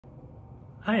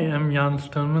Hi, I'm Jan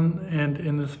Stoneman, and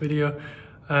in this video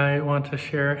I want to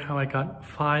share how I got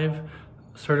 5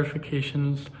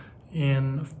 certifications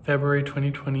in February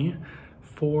 2020,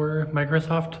 4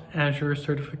 Microsoft Azure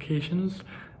certifications,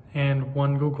 and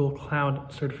 1 Google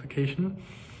Cloud certification.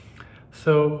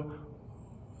 So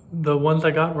the ones I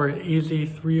got were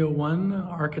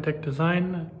AZ301, Architect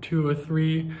Design,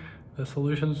 203, the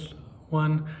Solutions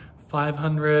one,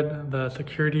 500, the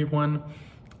Security one,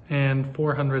 and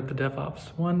 400, the DevOps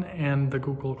one, and the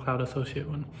Google Cloud Associate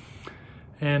one.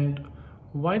 And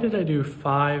why did I do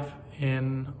 5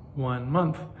 in 1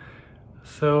 month?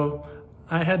 So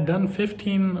I had done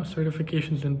 15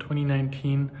 certifications in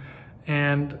 2019,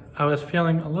 and I was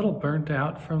feeling a little burnt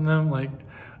out from them, like,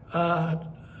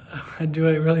 do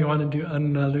I really want to do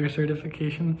another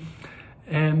certification?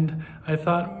 And I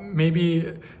thought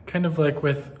maybe kind of like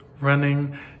with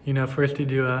running, first you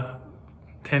do a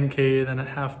 10K, then a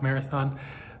half marathon,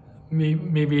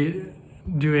 maybe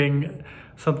doing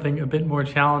something a bit more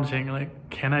challenging, like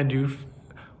can I do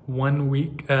 1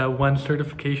 week, 1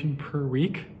 certification per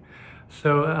week?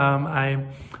 So I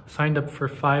signed up for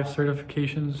 5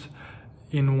 certifications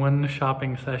in 1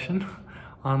 shopping session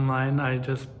online. I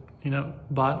just,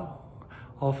 bought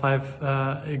all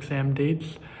 5 exam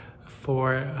dates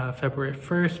for February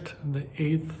 1st, the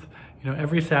 8th,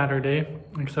 every Saturday,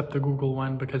 except the Google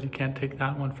one because you can't take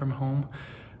that one from home.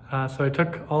 So I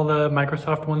took all the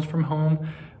Microsoft ones from home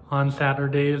on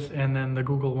Saturdays, and then the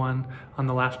Google one on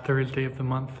the last Thursday of the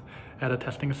month at a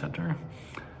testing center.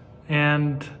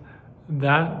 And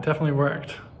that definitely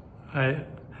worked.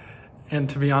 And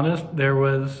to be honest, there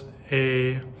was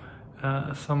a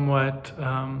somewhat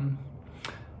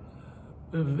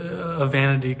a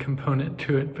vanity component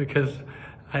to it, because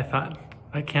I thought,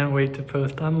 I can't wait to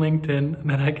post on LinkedIn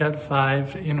that I got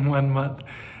 5 in 1 month.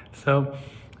 So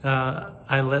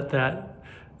I let that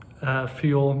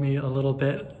fuel me a little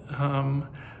bit,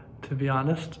 to be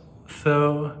honest.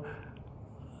 So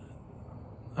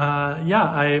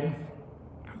yeah,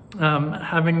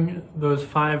 having those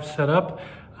 5 set up,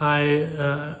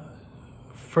 I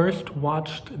first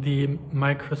watched the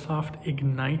Microsoft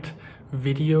Ignite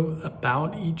video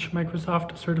about each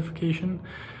Microsoft certification.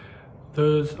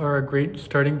 Those are a great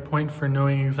starting point for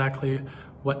knowing exactly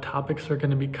what topics are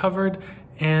going to be covered,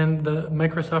 and the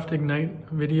Microsoft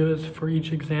Ignite videos for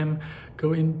each exam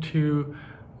go into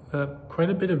quite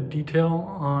a bit of detail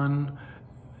on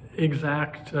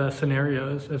exact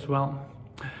scenarios as well.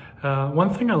 One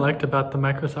thing I liked about the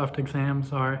Microsoft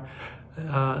exams are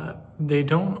they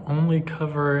don't only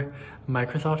cover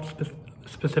Microsoft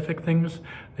specific things,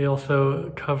 they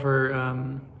also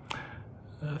cover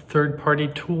third-party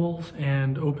tools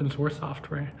and open source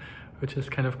software, which is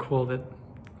kind of cool that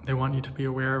they want you to be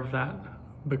aware of that,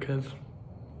 because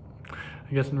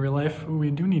I guess in real life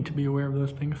we do need to be aware of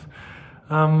those things.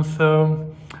 I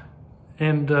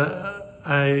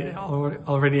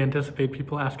already anticipate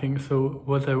people asking, so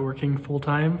was I working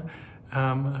full-time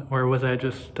or was I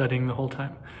just studying the whole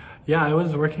time? Yeah, I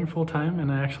was working full-time,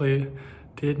 and I actually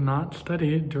did not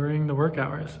study during the work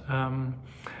hours.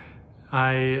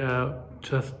 I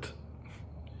just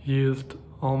used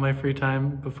all my free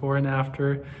time before and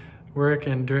after work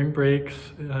and during breaks.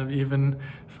 Even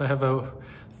if I have a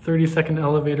 30-second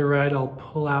elevator ride, I'll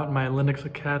pull out my Linux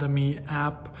Academy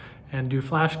app and do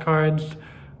flashcards.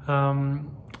 How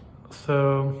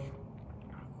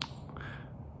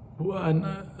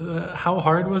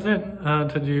hard was it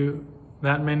to do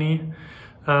that many?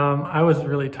 I was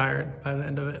really tired by the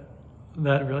end of it.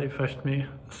 That really pushed me.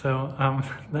 So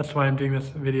that's why I'm doing this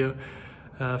video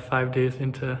 5 days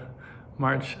into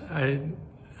March. I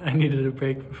needed a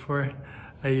break before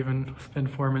I even spend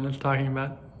 4 minutes talking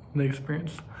about the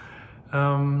experience.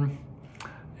 If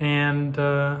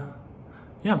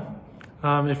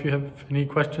you have any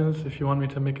questions, if you want me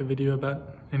to make a video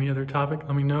about any other topic,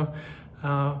 let me know.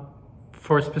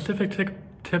 For specific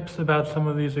tips about some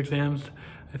of these exams,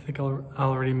 I think I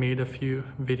already made a few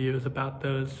videos about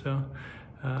those, so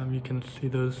you can see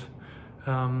those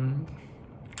on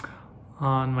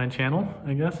my channel,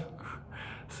 I guess.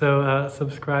 So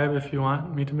subscribe if you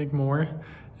want me to make more.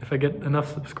 If I get enough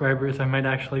subscribers, I might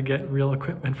actually get real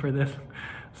equipment for this.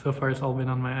 So far it's all been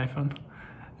on my iPhone.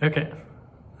 Okay,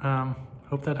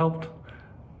 hope that helped.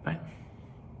 Bye.